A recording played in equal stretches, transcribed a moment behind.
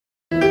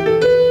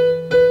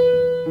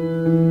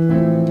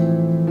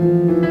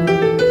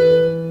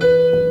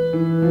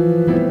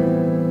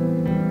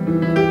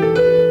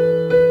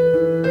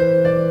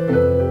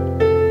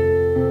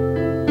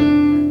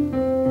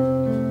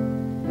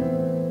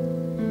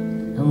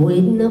I'm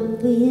waiting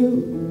up for you,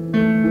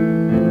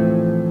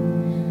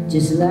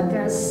 just like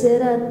I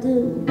said I'd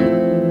do.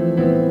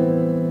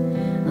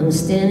 I'm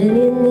standing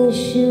in these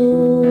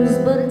shoes,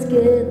 but it's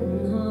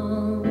getting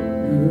harder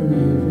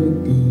every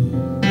day.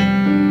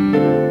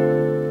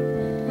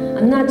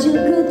 I'm not your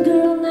good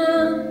girl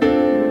now,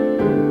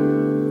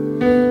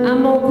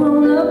 I'm all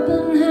grown up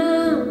and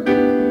how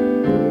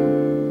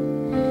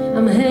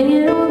I'm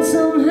hanging on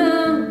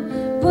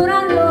somehow, but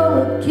I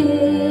know it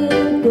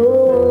can't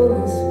go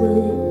this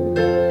way.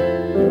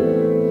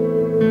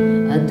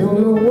 I don't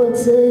know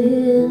what's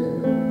ahead,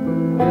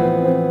 I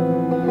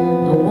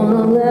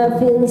wanna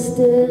laugh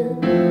instead,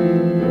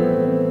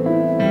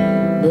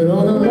 but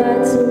all the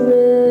lights are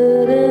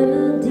red and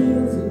the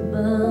deals are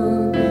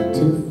bound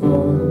to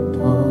fall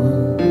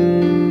apart.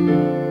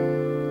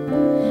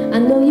 I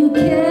know you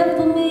care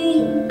for me,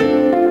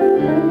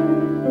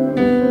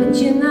 but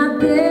you're not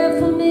there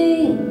for me.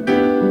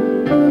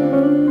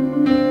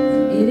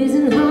 It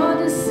isn't hard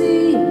to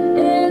see,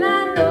 and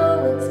I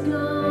know it's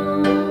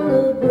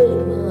gonna break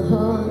my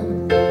heart.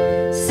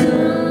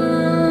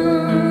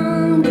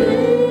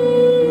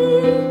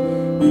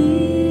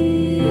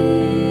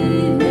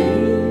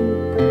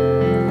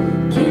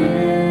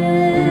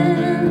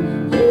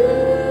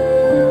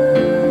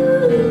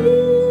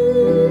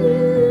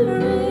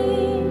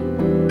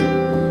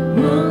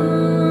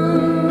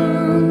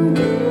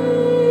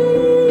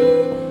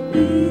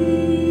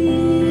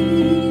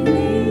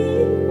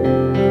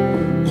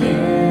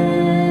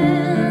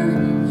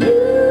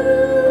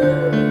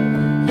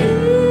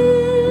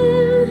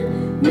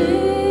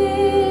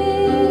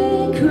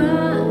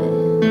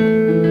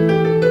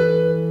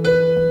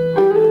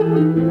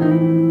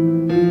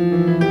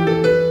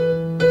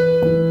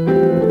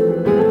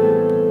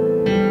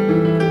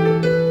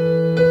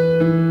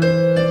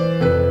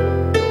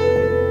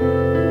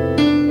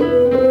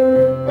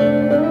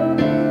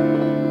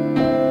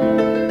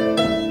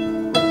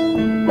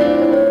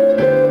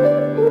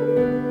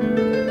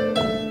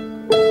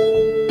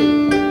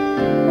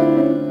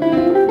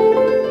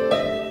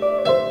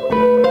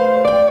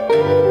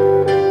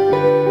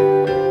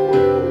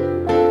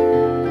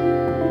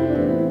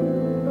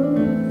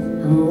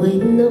 I'm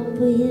waiting up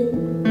for you,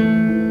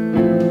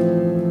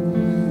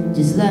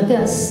 just like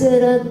I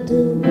said I'd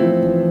do.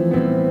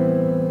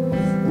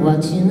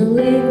 Watching the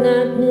late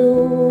night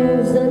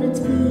news, and it's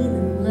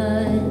feeling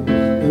like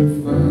the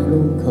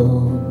final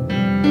call.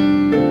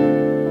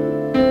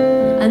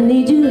 I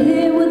need you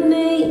here with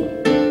me,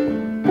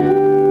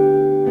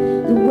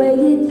 the way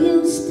it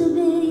used to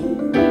be,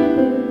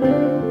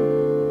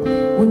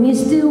 when you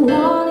still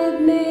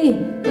wanted me,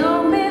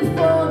 long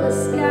before the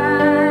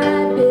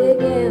sky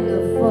began to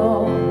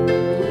fall.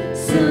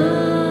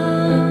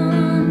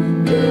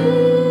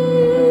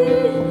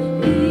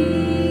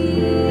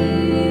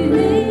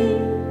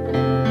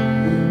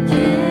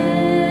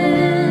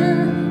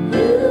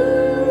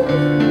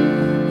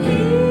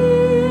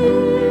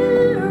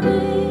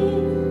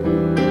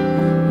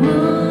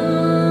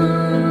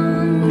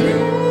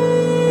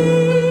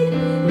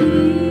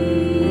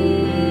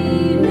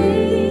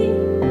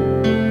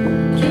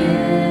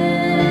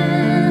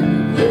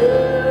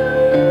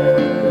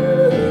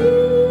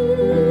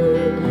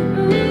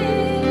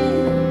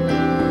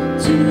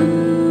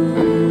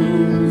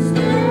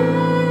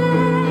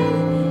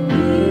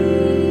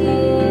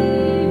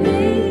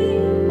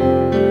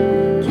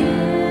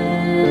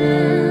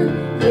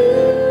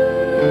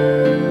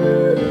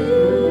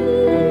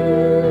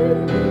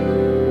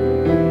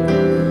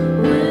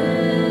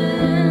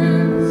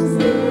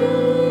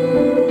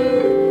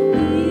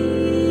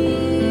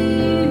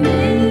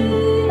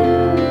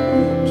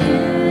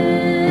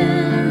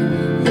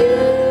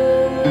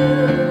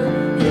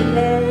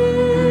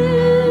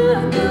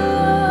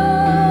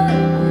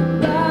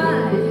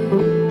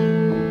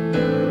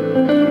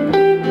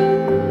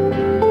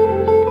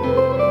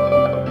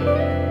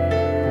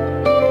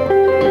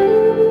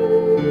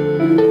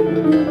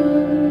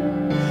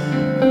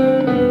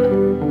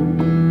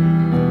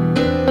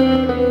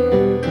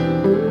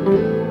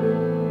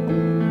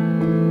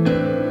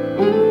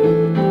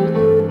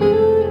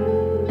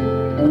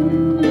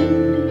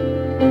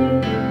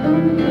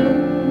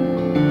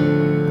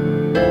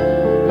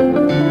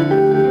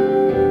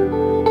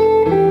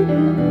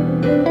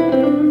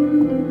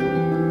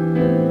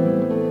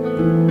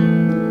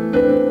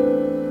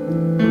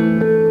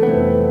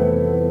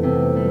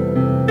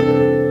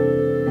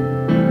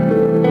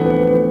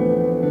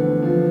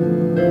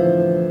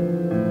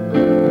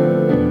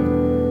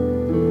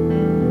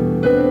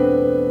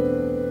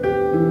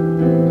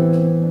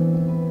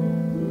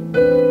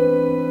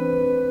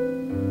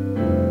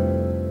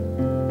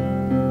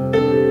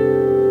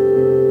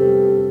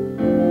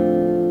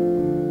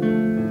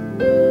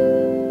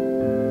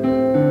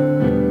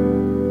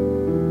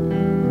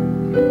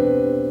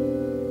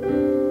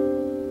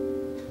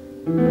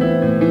 Mm-hmm.